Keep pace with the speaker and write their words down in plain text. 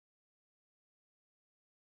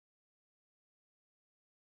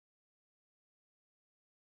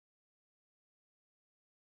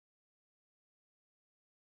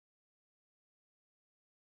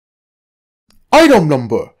Item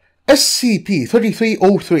Number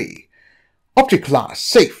SCP-3303 Object Class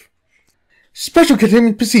Safe. Special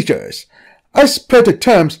Containment Procedures. As per the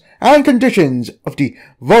terms and conditions of the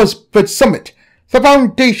Rosebud Summit, the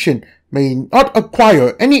Foundation may not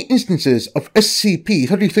acquire any instances of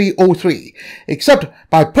SCP-3303 except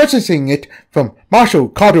by purchasing it from Marshal,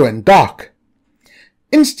 Carter, and Doc.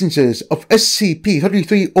 Instances of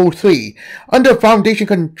SCP-3303 under Foundation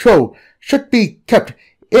control should be kept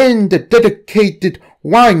in the dedicated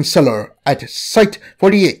wine cellar at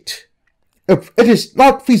Site-48. If it is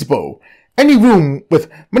not feasible, any room with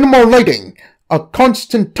minimal lighting, a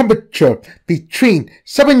constant temperature between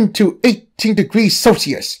 7 to 18 degrees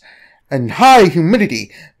Celsius, and high humidity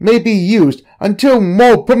may be used until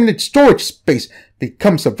more permanent storage space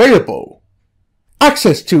becomes available.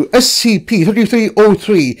 Access to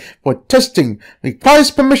SCP-3303 for testing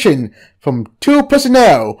requires permission from 2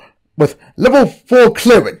 personnel with Level 4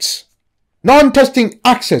 clearance. Non-testing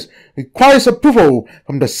access requires approval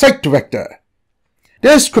from the Site Director.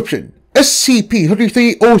 Description: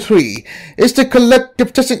 SCP-3303 is the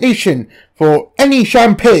collective designation for any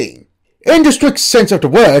champagne. In the strict sense of the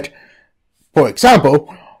word, for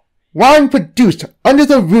example, wine produced under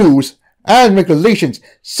the rules and regulations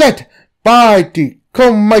set by the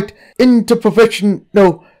Comite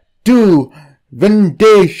Interprofessional du Vin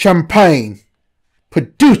Champagne,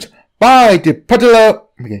 produced by the Patel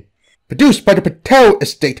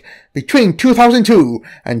Estate between 2002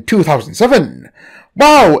 and 2007.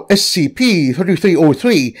 While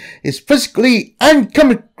SCP-3303 is physically and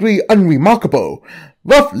chemically unremarkable,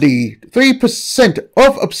 roughly 3%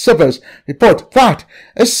 of observers report that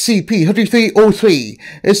SCP-3303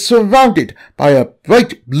 is surrounded by a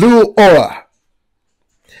bright blue aura.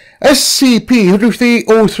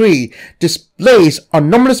 SCP-3303 displays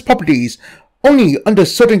anomalous properties only under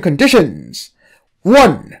certain conditions.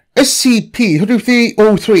 1.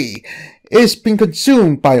 SCP-3303 is being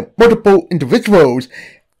consumed by multiple individuals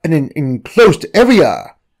in an enclosed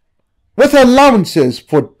area, with allowances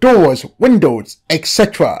for doors, windows,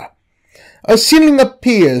 etc. A ceiling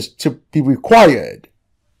appears to be required.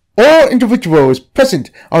 All individuals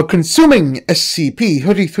present are consuming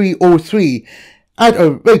SCP-3303 at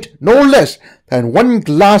a rate no less than 1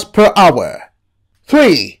 glass per hour.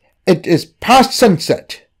 3. It is past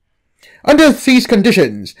sunset. Under these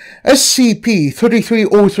conditions,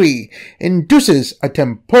 SCP-3303 induces a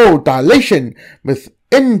temporal dilation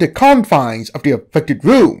within the confines of the affected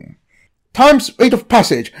room. Time's rate of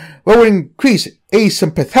passage will increase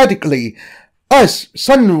asymptotically as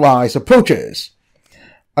sunrise approaches,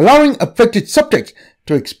 allowing affected subjects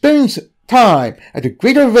to experience time at a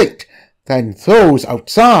greater rate than those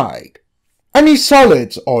outside. Any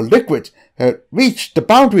solids or liquids that reach the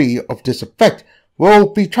boundary of this effect will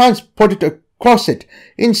be transported across it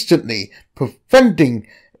instantly, preventing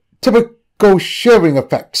typical shearing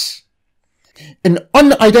effects. An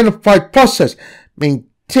unidentified process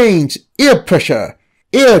maintains air pressure,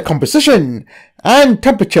 air composition, and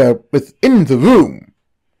temperature within the room.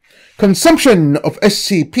 Consumption of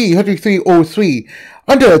SCP-3303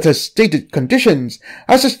 under the stated conditions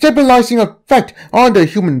has a stabilizing effect on the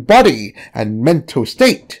human body and mental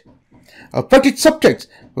state. Affected subjects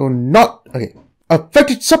will not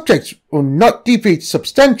deviate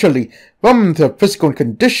substantially from their physical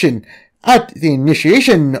condition at the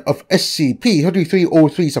initiation of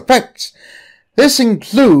SCP-3303's effects. This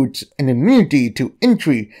includes an immunity to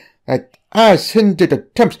injury that has hindered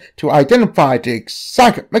attempts to identify the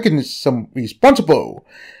exact mechanism responsible.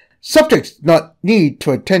 Subjects do not need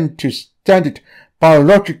to attend to standard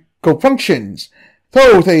biological functions,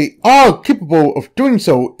 though they are capable of doing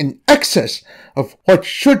so in excess of what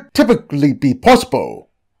should typically be possible.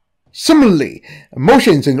 Similarly,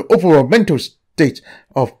 emotions and overall mental states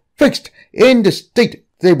are fixed in the state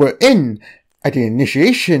they were in at the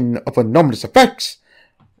initiation of anomalous effects,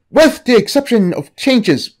 with the exception of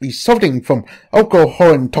changes resulting from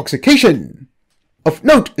alcohol intoxication. Of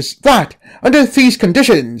note is that, under these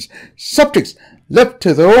conditions, subjects left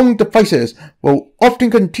to their own devices will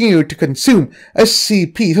often continue to consume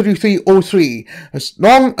SCP-3303 as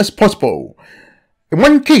long as possible. In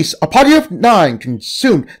one case, a party of 9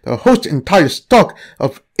 consumed the host's entire stock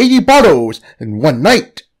of 80 bottles in one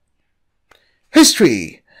night.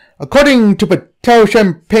 History. According to Patel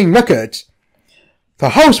Champagne records, the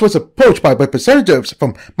house was approached by representatives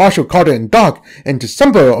from Marshal, Carter, and Doc in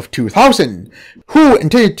December of 2000, who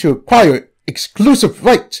intended to acquire exclusive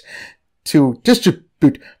rights to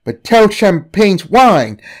distribute Patel Champagne's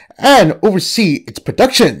wine and oversee its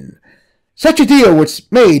production. Such a deal was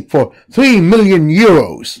made for €3 million.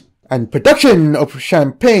 and production of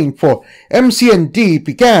champagne for MC&D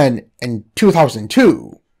began in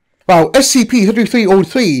 2002, while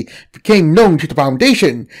SCP-3303 became known to the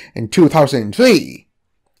Foundation in 2003.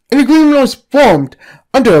 An agreement was formed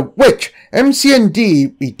under which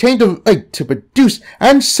MC&D retained the right to produce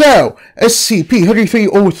and sell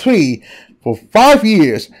SCP-3303 for 5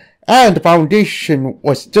 years, and the Foundation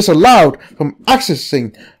was disallowed from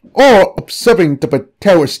accessing or observing the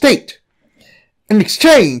Patel estate. In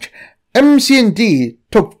exchange, MC&D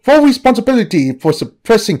took full responsibility for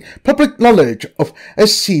suppressing public knowledge of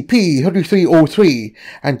SCP-3303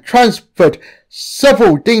 and transferred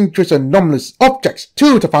several dangerous anomalous objects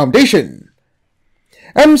to the Foundation.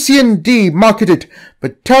 MC&D marketed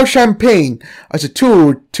Patel champagne as a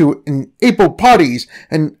tool to enable parties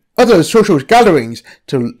and other social gatherings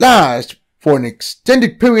to last for an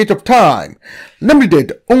extended period of time,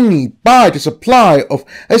 limited only by the supply of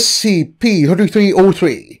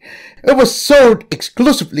SCP-3303. It was sold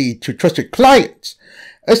exclusively to trusted clients.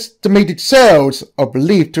 Estimated sales are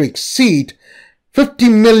believed to exceed 50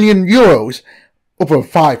 million euros over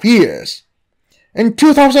 5 years. In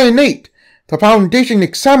 2008, the Foundation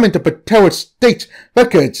examined the Patel estate's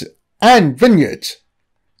records and vineyards.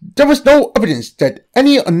 There was no evidence that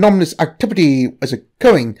any anomalous activity was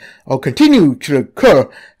occurring or continued to occur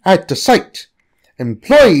at the site.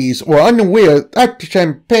 Employees were unaware that the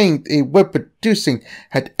champagne they were producing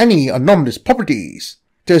had any anomalous properties.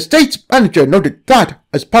 The estate's manager noted that,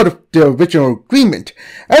 as part of the original agreement,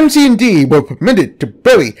 MC&D were permitted to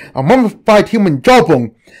bury a mummified human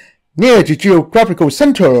jawbone near the geographical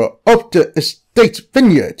center of the estate's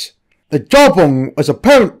vineyards. The jawbone was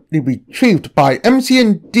apparently retrieved by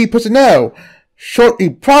MC&D personnel shortly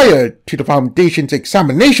prior to the Foundation's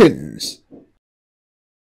examinations.